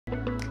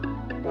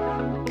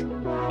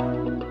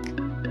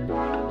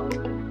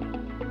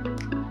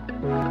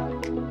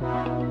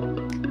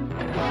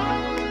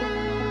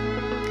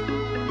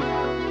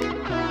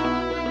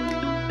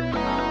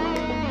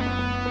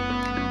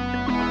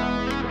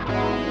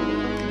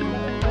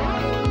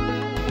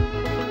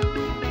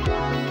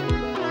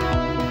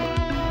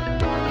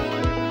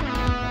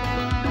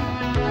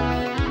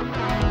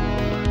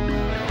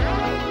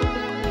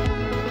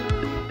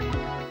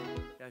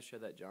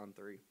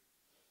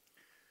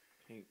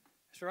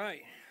That's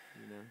right.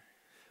 You know.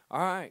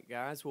 All right,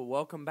 guys. Well,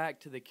 welcome back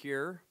to the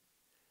Cure.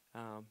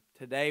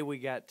 Today we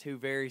got two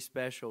very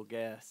special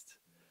guests,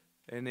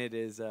 and it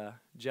is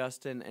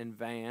Justin and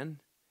Van.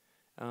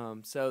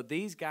 So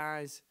these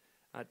guys,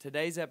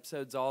 today's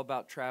episode's all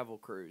about travel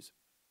crews.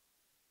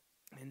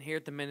 And here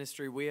at the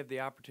ministry, we have the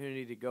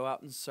opportunity to go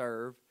out and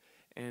serve,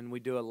 and we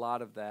do a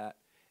lot of that.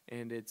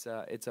 And it's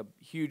a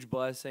huge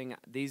blessing.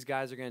 These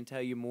guys are going to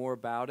tell you more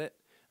about it,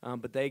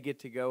 but they get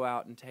to go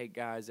out and take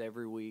guys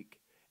every week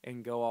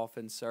and go off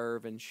and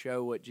serve and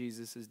show what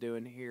Jesus is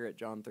doing here at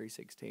John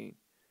 3:16.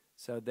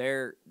 So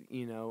they're,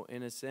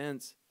 in a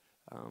sense,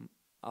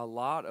 a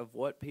lot of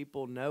what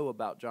people know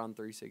about John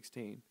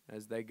 3:16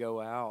 as they go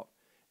out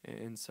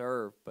and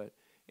serve. But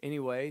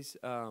anyways,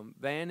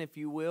 Van, if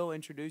you will,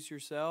 introduce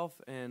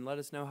yourself and let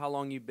us know how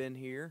long you've been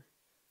here.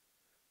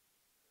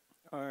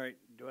 All right.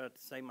 Do I have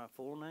to say my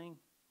full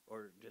name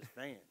or just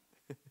Van?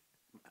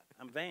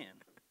 I'm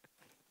Van.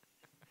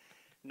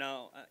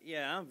 No,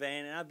 yeah, I'm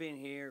Van, and I've been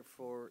here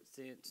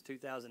since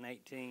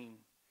 2018.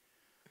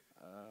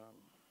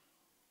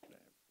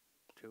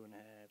 2.5.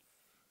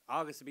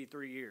 August will be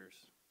 3 years,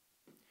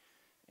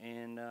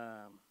 and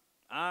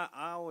I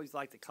always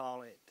like to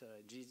call it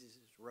Jesus'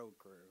 Road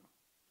Crew,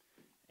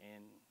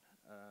 and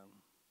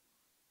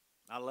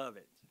I love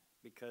it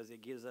because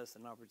it gives us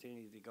an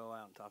opportunity to go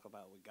out and talk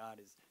about what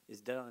God is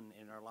done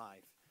in our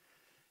life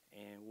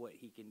and what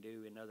He can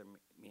do in other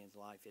men's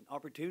life and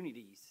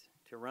opportunities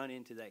to run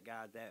into that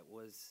guy that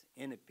was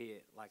in a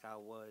pit like I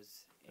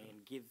was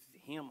and give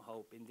him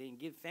hope and then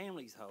give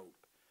families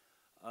hope.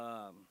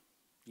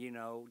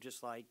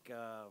 Just like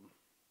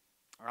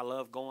I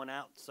love going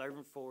out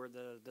serving for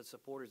the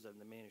supporters of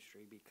the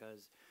ministry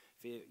because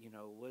if it,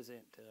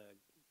 wasn't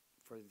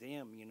for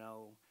them,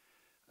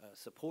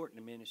 supporting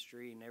the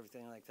ministry and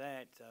everything like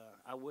that,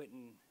 I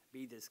wouldn't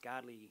be this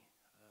godly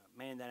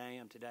man that I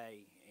am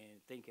today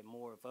and thinking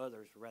more of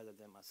others rather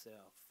than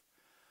myself.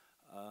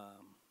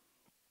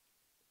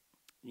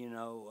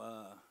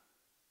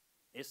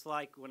 It's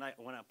like when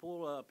I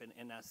pull up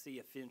and I see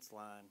a fence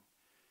line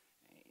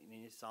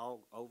and it's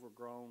all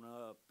overgrown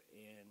up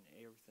and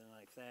everything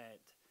like that,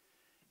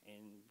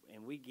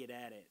 and we get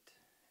at it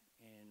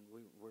and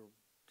we're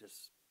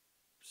just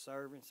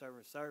serving.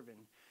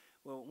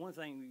 Well, one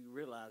thing we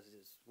realize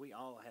is we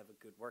all have a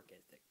good work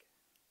ethic.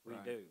 We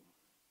Right. do.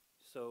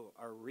 So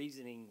our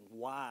reasoning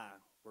why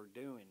we're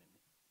doing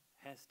it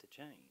has to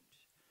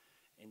change.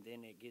 And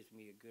then it gives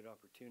me a good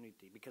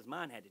opportunity because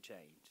mine had to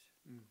change.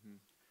 Mm-hmm.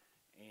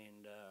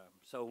 And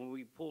so when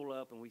we pull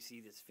up and we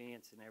see this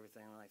fence and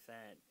everything like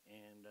that,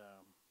 and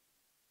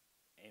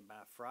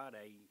by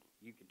Friday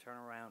you can turn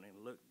around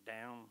and look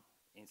down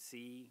and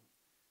see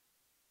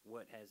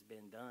what has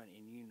been done,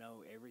 and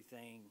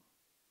everything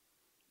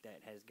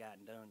that has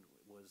gotten done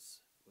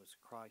was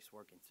Christ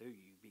working through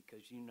you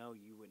because you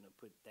wouldn't have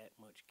put that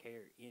much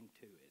care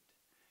into it.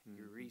 Mm-hmm.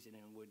 Your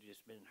reasoning would have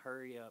just been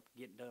hurry up,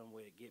 get done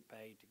with it, get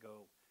paid to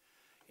go,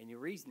 and your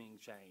reasoning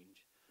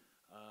change.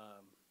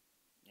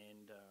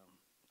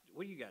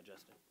 What do you got,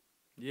 Justin?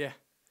 Yeah.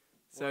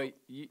 So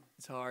Well,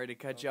 sorry to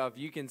cut you off.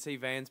 You can see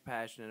Van's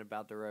passionate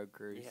about the road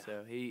crews, Yeah.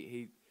 so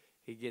he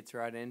gets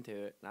right into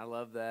it. And I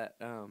love that.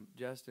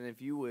 Justin, if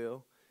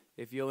you'll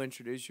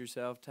introduce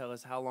yourself, tell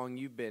us how long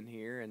you've been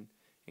here and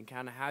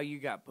kind of how you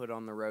got put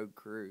on the road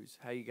crews,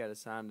 how you got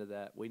assigned to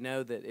that. We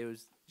know that it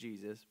was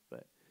Jesus,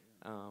 but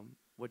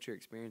what your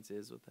experience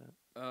is with that.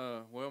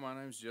 Well, my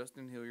name's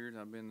Justin Hilliard.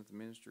 I've been at the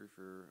ministry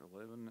for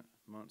 11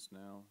 months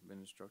now. Been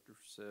instructor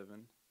for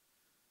 7.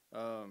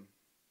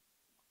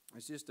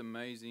 It's just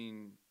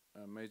amazing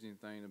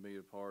thing to be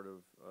a part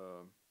of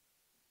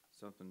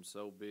something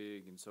so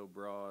big and so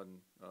broad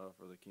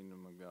for the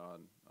kingdom of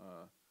God.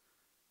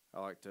 I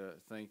like to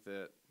think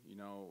that,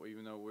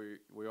 even though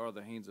we are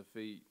the hands and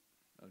feet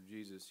of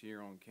Jesus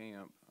here on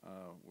camp,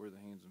 we're the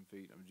hands and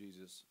feet of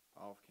Jesus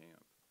off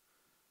camp.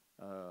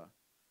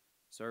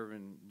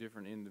 Serving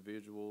different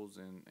individuals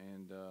and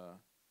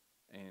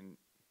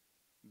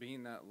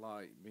being that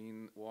light,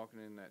 walking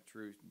in that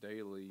truth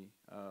daily,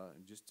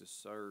 just to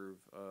serve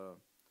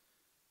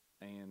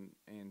and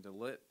to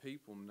let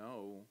people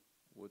know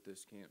what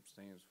this camp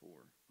stands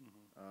for.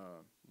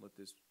 Mm-hmm.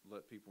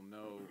 Let people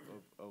know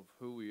of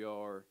who we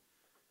are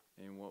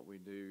and what we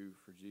do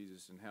for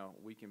Jesus and how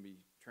we can be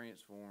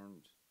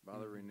transformed by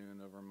the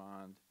renewing of our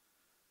mind.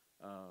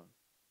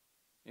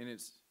 And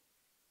it's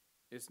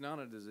not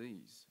a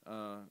disease.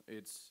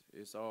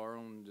 It's our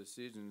own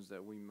decisions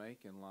that we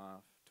make in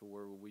life to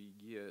where we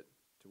get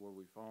to where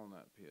we fall in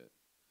that pit.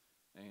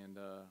 And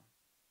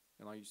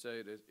like you say,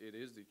 it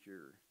is the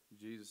cure.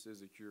 Jesus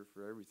is the cure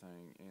for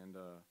everything.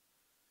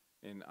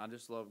 And I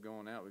just love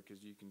going out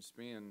because you can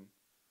spend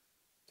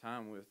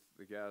time with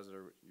the guys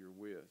that you're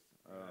with,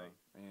 Right.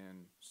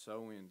 and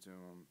sow into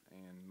them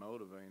and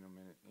motivate them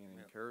and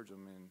Yep. encourage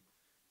them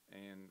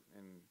and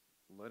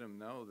let them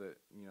know that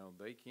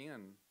they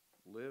can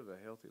live a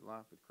healthy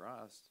life with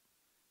Christ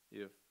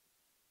if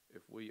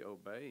we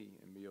obey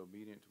and be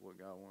obedient to what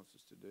God wants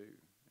us to do.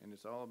 And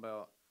it's all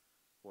about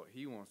what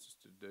He wants us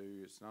to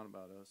do. It's not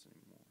about us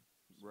anymore.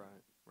 So.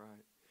 Right.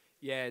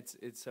 Yeah,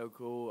 it's so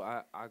cool.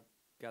 I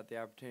got the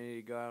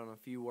opportunity to go out on a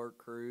few work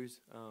crews.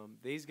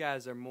 These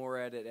guys are more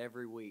at it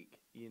every week.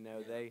 You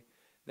know, Yeah.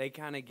 they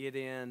kind of get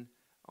in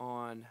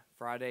on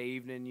Friday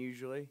evening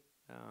usually.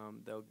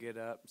 They'll get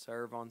up,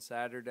 serve on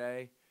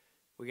Saturday.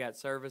 We got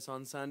service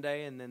on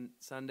Sunday, and then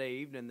Sunday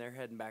evening they're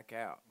heading back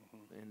out,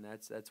 and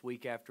that's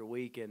week after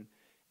week,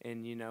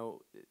 and you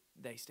know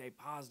they stay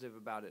positive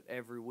about it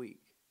every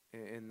week,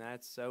 and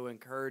that's so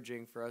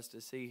encouraging for us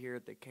to see here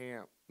at the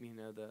camp. You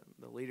know the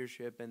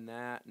leadership in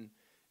that,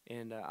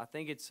 and I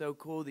think it's so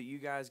cool that you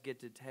guys get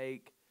to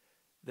take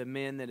the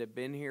men that have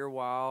been here a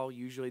while.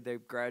 Usually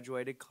they've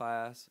graduated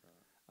class,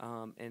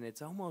 and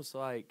it's almost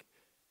like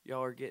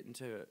y'all are getting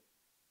to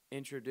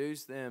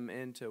introduce them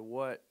into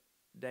what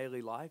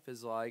daily life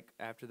is like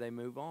after they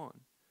move on,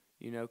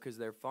 you know, because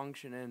they're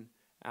functioning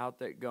out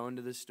there, going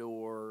to the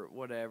store,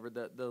 whatever,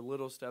 the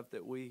little stuff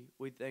that we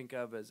think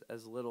of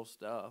as little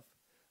stuff,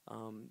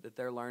 that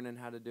they're learning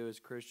how to do as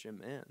Christian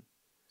men.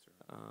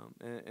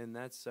 And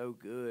that's so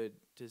good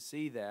to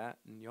see that,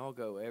 and y'all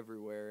go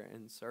everywhere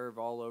and serve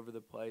all over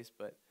the place.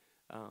 But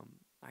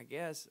I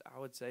guess I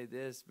would say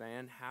this,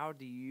 man, how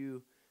do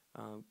you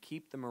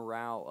keep the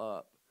morale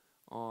up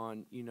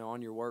on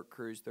your work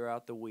crews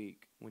throughout the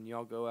week when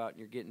y'all go out and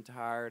you're getting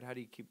tired? How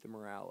do you keep the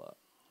morale up?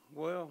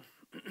 Well,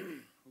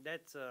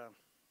 that's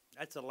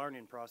a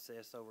learning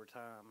process over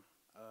time.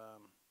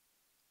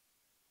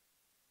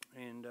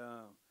 And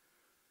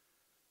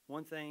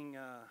one thing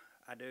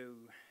I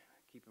do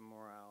keeping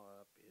morale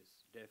up is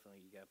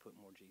definitely you got to put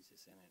more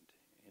Jesus in it,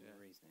 in the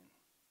reasoning.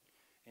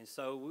 And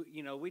so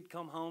we'd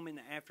come home in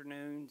the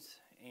afternoons,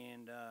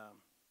 and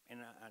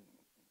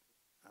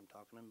I'm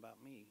talking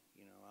about me.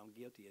 You know, I'm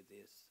guilty of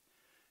this.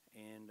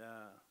 And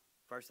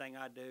first thing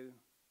I do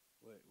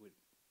would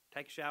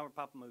take a shower,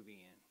 pop a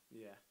movie in.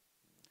 Yeah.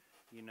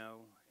 You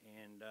know,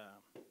 and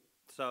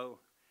so,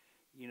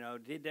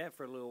 did that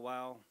for a little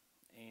while.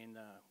 And,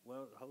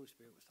 well, the Holy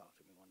Spirit was talking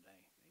to me one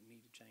day. You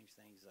need to change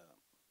things up.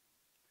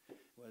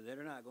 Well,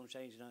 they're not going to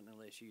change nothing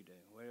unless you do.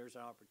 Well, there's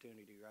an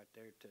opportunity right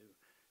there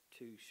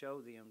to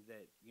show them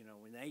that,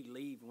 when they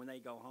leave, when they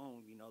go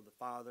home, the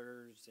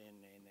fathers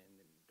and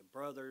the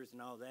brothers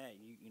and all that,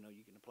 you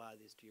can apply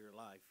this to your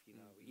life.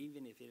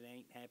 Even if it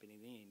ain't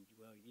happening then,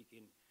 well, you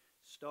can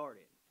start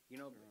it.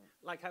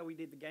 Like how we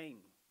did the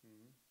game.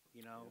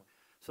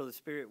 So the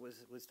Spirit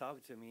was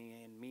talking to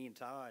me, and me and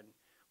Todd,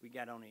 we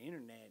got on the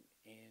internet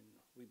and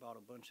we bought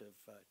a bunch of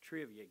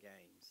trivia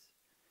games.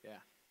 Yeah.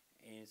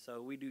 And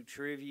so we do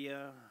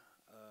trivia,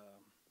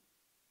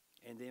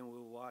 and then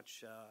we'll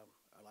watch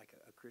like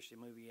a Christian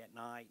movie at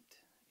night,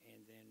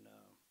 and then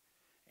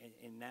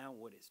and now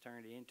what it's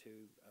turned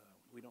into,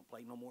 we don't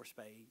play no more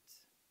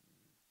spades.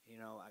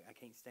 I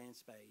can't stand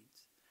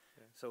spades,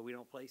 so we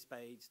don't play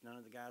spades. None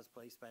of the guys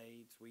play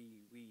spades.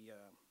 We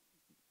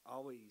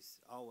always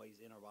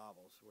in our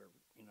Bibles, where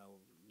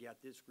you got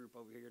this group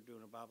over here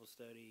doing a Bible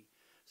study,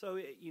 so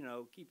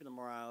keeping the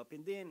morale up.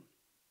 And then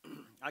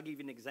I'll give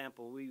you an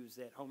example. We was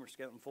at Homer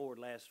Skelton Ford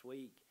last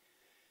week,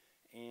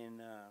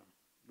 and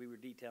we were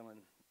detailing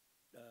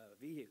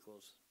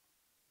vehicles,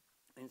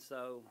 and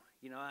so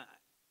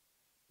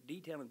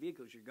detailing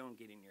vehicles, you're gonna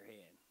get in your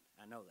head.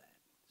 I know that.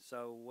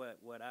 So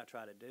what I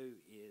try to do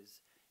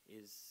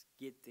is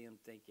get them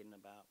thinking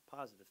about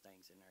positive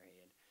things in their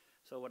head.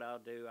 So what I'll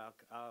do,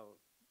 I'll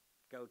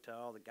go to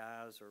all the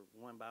guys, or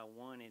one by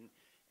one,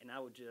 and I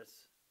would just,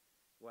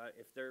 well,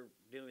 if they're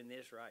doing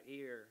this right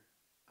here,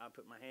 I'll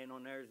put my hand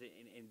on theirs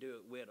and do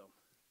it with them.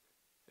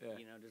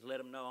 Yeah. Just let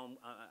them know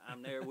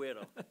I'm there with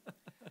them.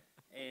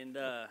 And,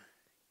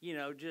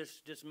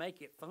 just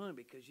make it fun,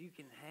 because you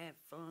can have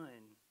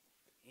fun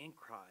in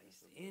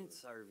Christ, in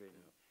serving.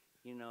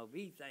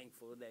 Be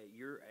thankful that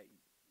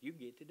you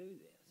get to do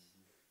this.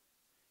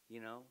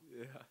 Yeah.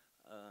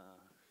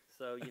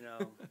 So,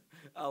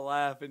 I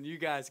laugh, and you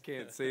guys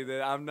can't see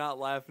that. I'm not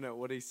laughing at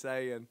what he's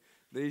saying.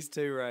 These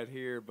two right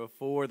here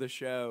before the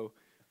show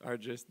are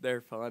just,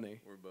 they're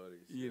funny. We're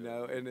buddies.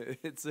 And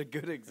it's a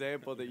good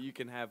example that you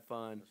can have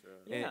fun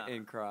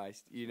in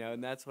Christ,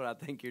 and that's what I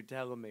think you're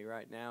telling me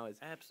right now is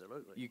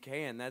absolutely you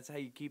can. That's how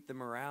you keep the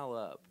morale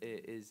up,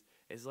 is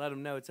let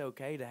them know it's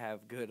okay to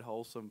have good,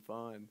 wholesome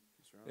fun.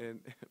 That's right. And,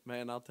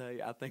 man, I'll tell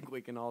you, I think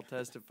we can all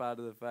testify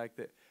to the fact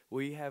that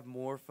we have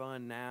more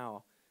fun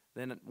now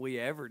than we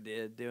ever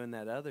did doing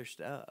that other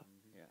stuff.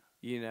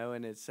 Yeah.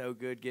 And it's so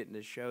good getting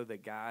to show the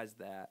guys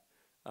that.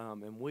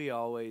 And we're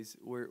always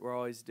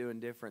doing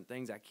different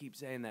things. I keep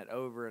saying that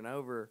over and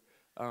over.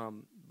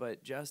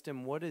 But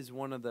Justin, what is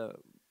one of the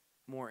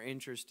more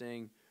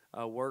interesting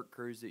work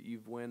crews that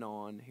you've went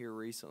on here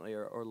recently,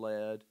 or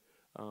led?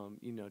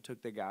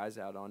 Took the guys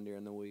out on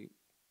during the week.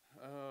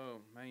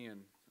 Oh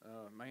man,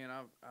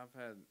 I've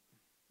had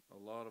a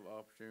lot of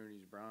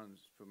opportunities.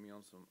 Brian's put me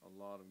on a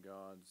lot of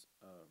God's,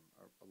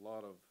 a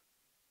lot of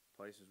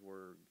places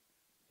where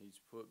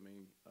he's put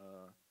me.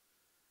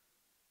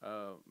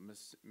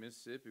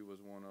 Mississippi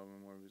was one of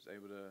them, where I was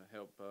able to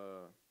help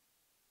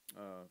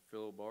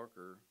Phil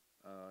Barker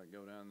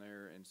go down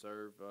there and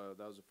serve.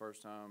 That was the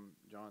first time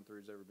John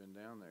 3's ever been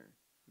down there.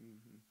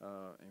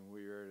 And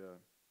we were at a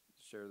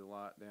share the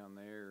light down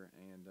there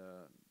and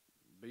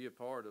be a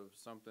part of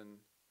something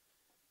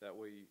that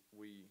we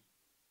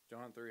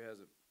John 3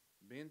 hasn't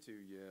been to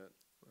yet.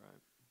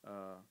 Right.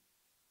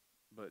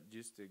 But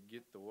just to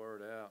get the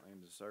word out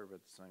and to serve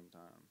at the same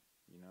time,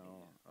 you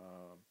know.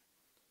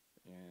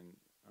 And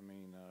I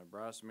mean,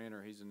 Bryce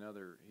Minner, he's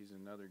another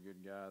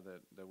good guy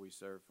that we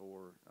serve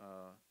for.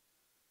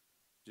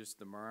 Just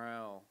the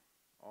morale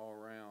all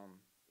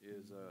around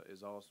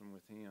is awesome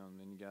with him.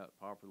 Then you got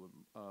Poplar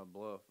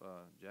Bluff,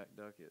 Jack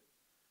Duckett.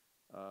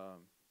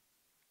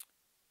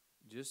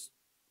 Just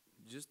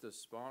the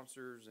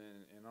sponsors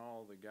and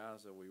all the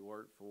guys that we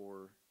work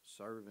for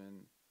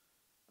serving,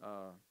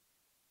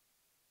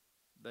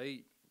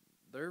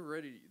 they're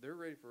ready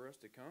for us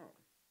to come.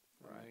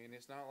 Right. I mean,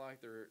 it's not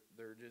like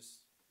they're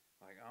just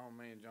like, oh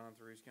man, John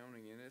 3's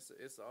coming, and it's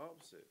the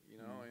opposite, you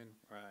know,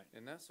 Right.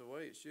 and that's the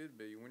way it should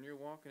be. When you're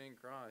walking in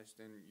Christ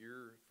and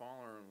you're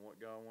following what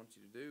God wants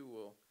you to do,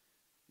 well,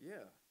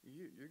 yeah,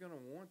 you're gonna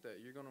want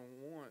that. You're gonna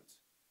want,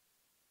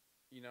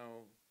 you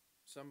know,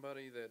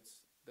 somebody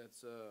that's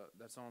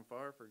on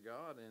fire for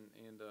God,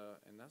 and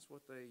that's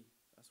what they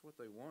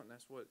want. And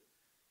that's what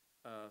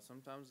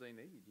sometimes they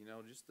need. You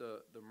know, just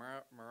the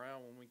morale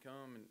when we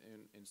come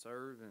and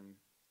serve, and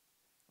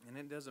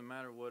it doesn't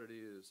matter what it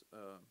is.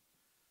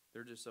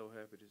 They're just so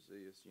happy to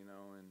see us, you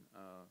know, and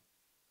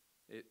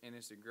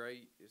it's a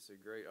great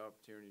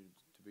opportunity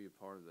to be a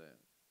part of that.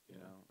 You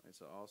know,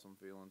 it's an awesome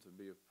feeling to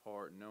be a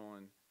part,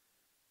 knowing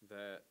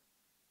that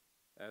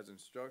as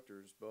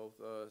instructors,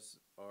 both us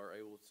are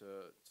able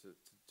to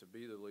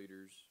be the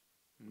leaders,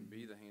 and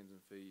be the hands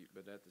and feet,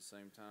 but at the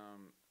same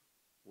time,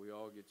 we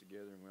all get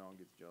together and we all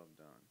get the job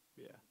done.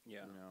 Yeah.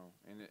 Yeah. You know,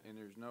 and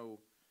there's no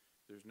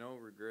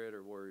regret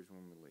or worries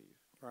when we leave.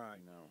 Right.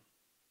 You know,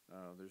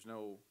 there's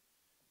no.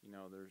 You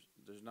know, there's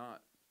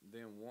not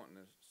them wanting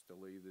us to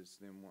leave. It's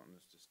them wanting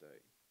us to stay.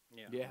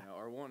 Yeah. Yeah. You know,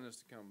 or wanting us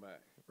to come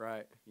back.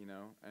 Right. You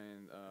know,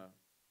 and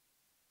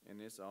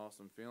it's an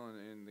awesome feeling.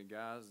 And the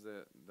guys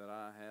that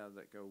I have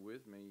that go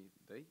with me,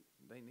 they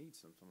need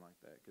something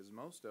like that, because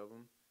most of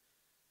them,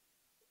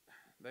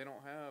 they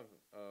don't have,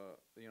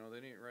 you know,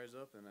 they didn't raise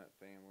up in that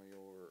family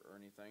or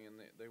anything, and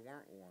they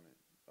weren't wanted,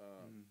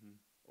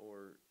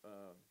 or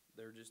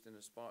they're just in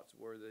a spot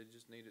where they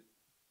just needed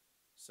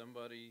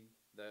somebody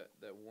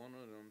that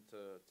wanted them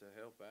to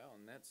help out,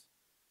 and that's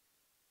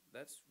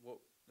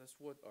what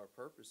our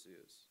purpose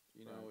is.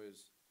 You know,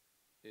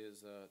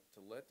 is to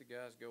let the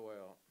guys go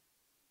out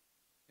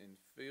and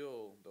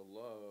feel the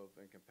love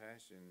and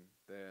compassion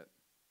that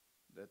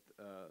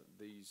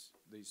these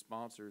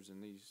sponsors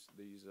and these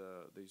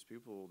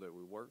people that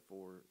we work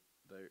for,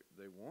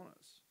 they want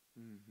us.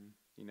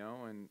 You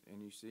know, and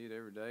you see it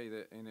every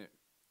day, and it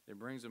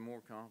brings them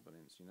more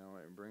confidence. You know,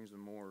 it brings them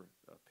more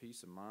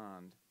peace of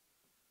mind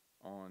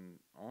on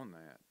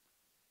that.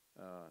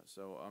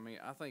 So I mean,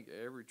 I think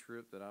every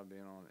trip that I've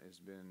been on has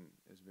been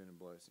a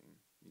blessing.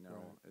 You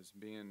know, it's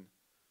been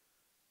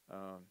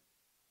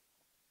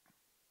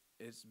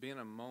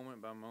a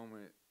moment by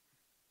moment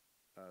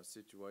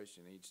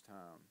situation each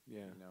time.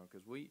 Yeah. You know,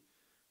 because we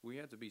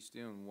have to be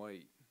still and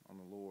wait on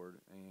the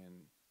Lord,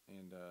 and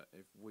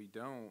if we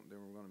don't,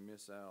 then we're going to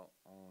miss out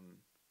on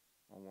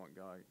what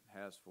God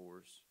has for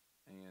us.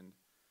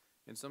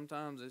 And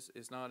sometimes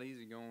it's not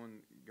easy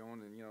going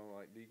and, you know,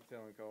 like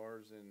detailing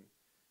cars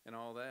and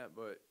all that,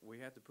 but we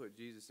have to put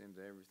Jesus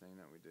into everything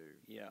that we do.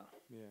 Yeah.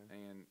 Yeah.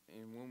 And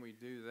when we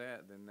do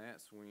that, then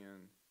that's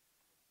when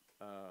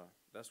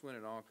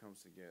it all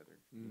comes together,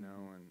 you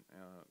know, and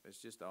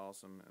it's just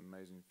awesome,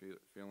 amazing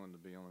feeling to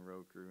be on the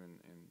road crew and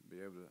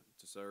be able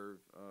to serve.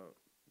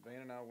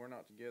 Van and I, we're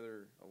not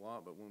together a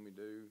lot, but when we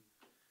do,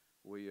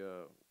 we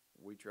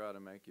try to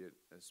make it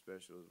as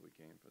special as we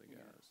can for the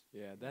guys.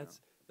 Yeah,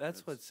 That's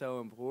that's what's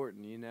so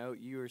important. You know,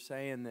 you were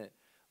saying that,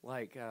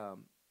 like, I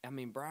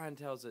mean, Brian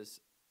tells us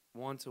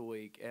once a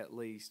week at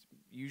least,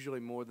 usually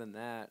more than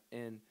that,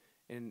 and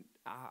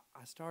I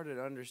started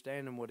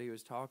understanding what he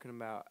was talking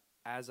about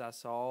as I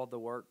saw the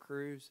work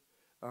crews,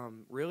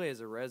 really as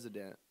a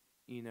resident.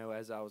 You know,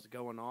 as I was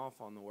going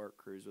off on the work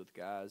crews with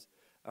guys,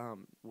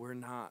 we're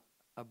not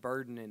a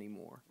burden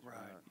anymore. Right.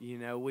 You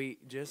know, we,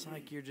 just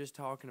like you're just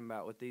talking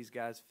about with these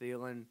guys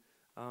feeling,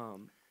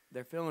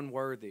 they're feeling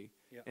worthy.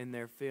 Yep. And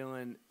they're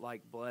feeling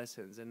like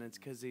blessings, and it's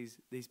because these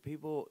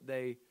people,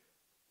 it's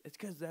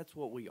because that's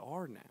what we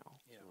are now.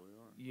 Yeah. So we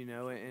are. You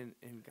know, and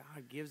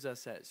God gives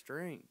us that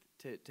strength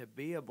to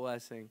be a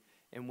blessing,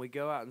 and we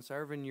go out and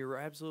serve. And you're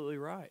absolutely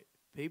right.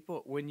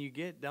 People, when you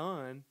get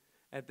done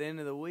at the end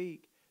of the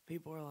week,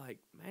 people are like,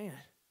 "Man,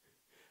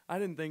 I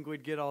didn't think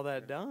we'd get all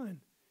that done."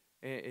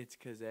 And it's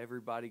because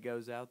everybody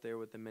goes out there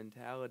with the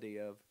mentality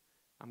of,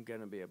 "I'm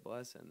gonna be a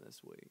blessing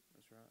this week."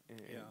 That's right. And,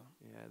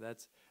 Yeah.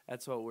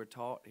 that's what we're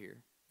taught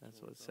here.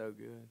 That's what's so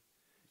good.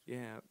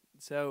 Yeah.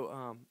 So,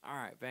 all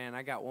right, Van,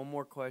 I got one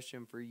more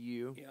question for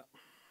you. Yeah.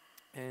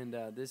 And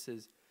this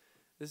is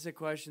a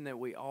question that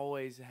we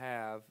always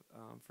have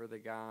for the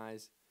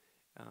guys.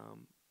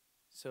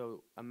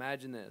 So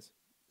imagine this: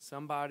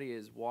 somebody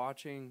is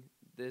watching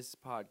this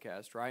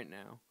podcast right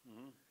now,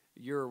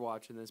 you're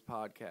watching this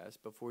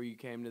podcast before you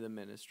came to the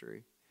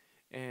ministry,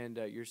 and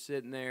you're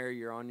sitting there,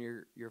 you're on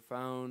your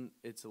phone,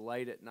 it's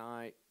late at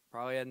night,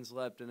 probably hadn't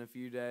slept in a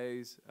few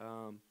days,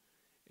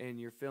 and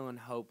you're feeling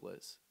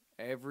hopeless.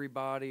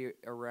 Everybody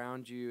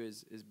around you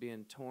is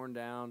being torn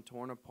down,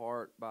 torn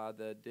apart by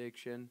the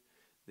addiction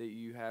that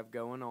you have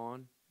going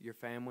on, your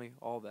family,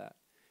 all that,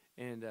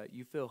 and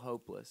you feel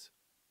hopeless.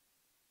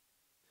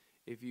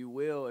 If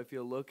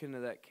you'll look into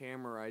that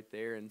camera right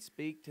there and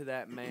speak to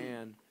that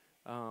man,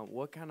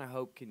 what kind of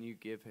hope can you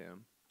give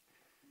him?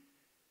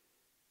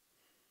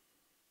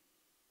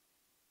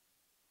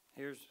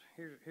 Here's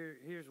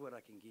what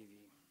I can give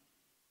you.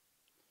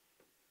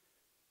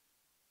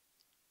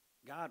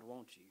 God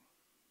wants you.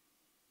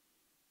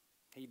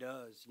 He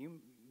does.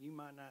 You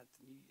might not.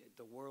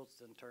 The world's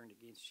done turned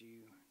against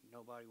you.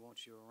 Nobody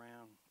wants you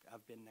around.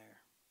 I've been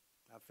there.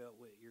 I felt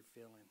what you're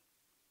feeling.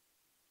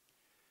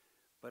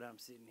 But I'm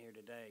sitting here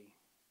today,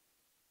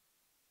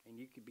 and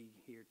you could be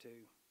here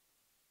too.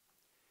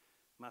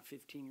 My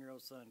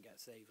 15-year-old son got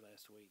saved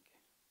last week.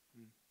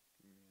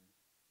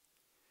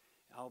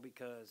 All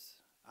because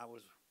I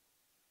was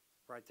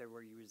right there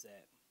where you was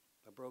at.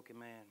 A broken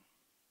man.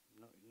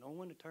 No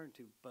one to turn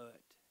to but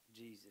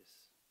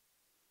Jesus.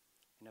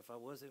 And if I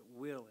wasn't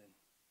willing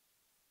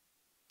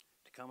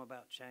to come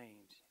about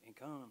change and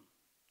come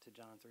to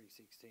John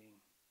 3:16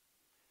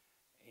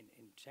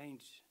 and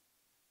change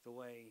the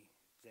way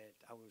that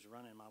I was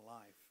running my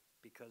life,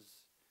 because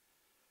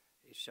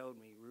it showed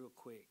me real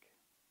quick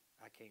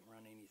I can't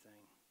run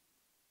anything.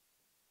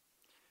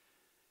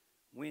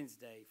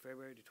 Wednesday,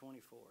 February the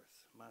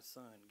 24th, my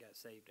son got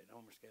saved at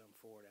Homer Scale and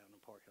Ford out in the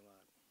parking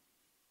lot.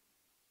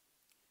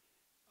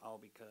 All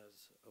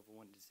because of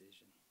one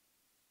decision.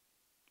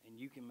 And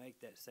you can make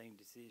that same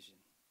decision.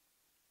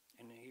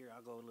 And here,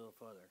 I'll go a little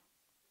further.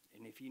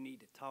 And if you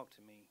need to talk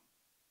to me,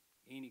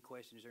 any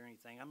questions or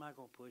anything, I'm not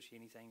going to push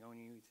anything on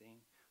you,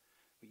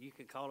 but you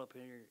can call up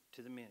here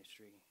to the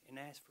ministry and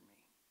ask for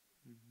me.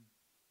 Mm-hmm.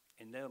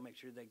 And they'll make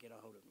sure they get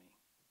a hold of me.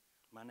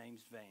 My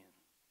name's Van.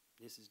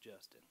 This is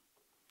Justin.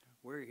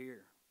 We're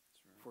here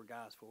for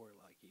guys forward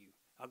like you.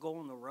 I go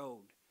on the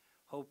road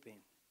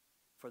hoping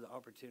for the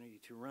opportunity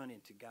to run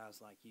into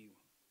guys like you,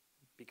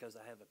 because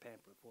I have a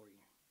pamphlet for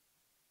you.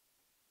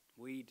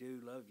 We do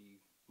love you.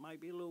 Might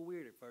be a little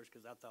weird at first,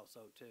 because I thought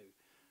so too.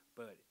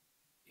 But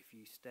if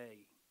you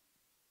stay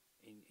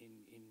and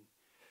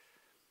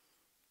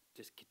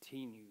just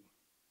continue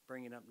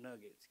bringing up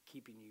nuggets,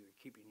 keeping you,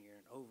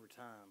 and over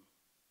time,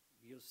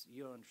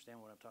 you'll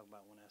understand what I'm talking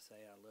about when I say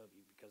I love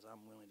you, because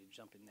I'm willing to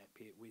jump in that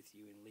pit with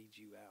you and lead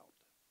you out.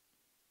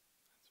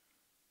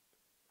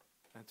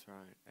 That's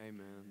right.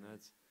 Amen.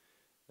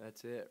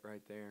 That's it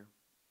right there.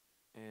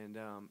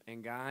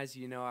 And guys,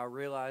 I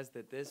realize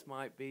that this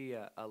might be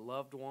a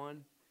loved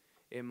one.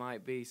 It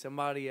might be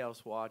somebody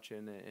else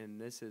watching,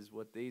 and this is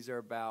what these are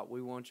about.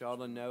 We want y'all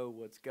to know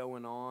what's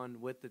going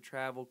on with the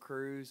travel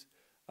crews,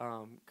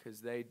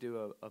 because they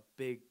do a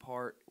big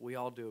part. We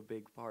all do a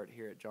big part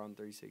here at John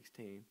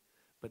 3:16,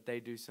 but they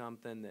do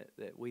something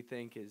that we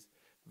think is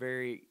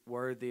very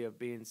worthy of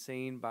being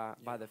seen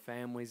by the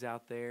families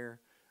out there,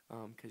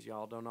 because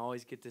y'all don't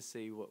always get to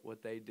see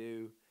what they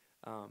do.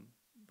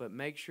 But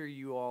make sure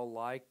you all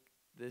like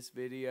this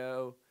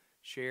video,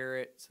 share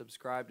it,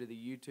 subscribe to the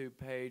YouTube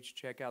page,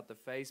 check out the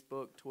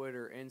Facebook,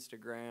 Twitter,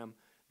 Instagram.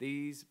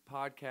 These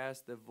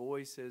podcasts, the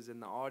voices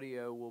and the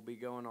audio will be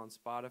going on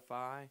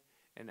Spotify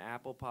and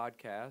Apple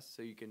Podcasts,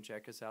 so you can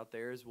check us out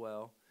there as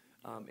well.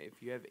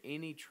 If you have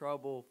any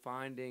trouble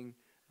finding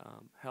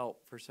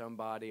help for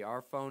somebody,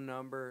 our phone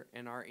number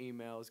and our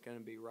email is going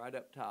to be right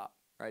up top,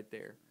 right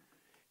there.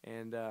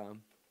 And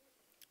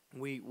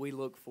we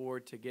look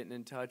forward to getting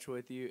in touch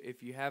with you.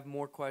 If you have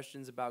more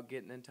questions about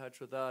getting in touch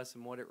with us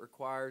and what it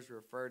requires,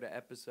 refer to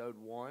episode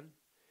 1.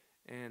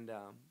 And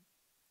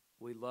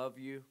we love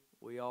you.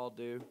 We all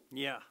do.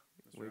 Yeah.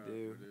 We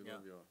do. We do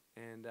love y'all.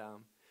 And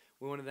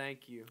we want to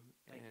thank you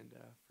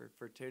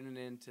for tuning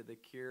in to The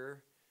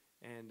Cure.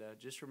 And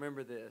just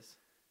remember this.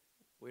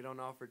 We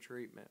don't offer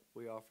treatment.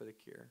 We offer the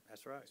cure.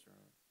 That's right. That's right.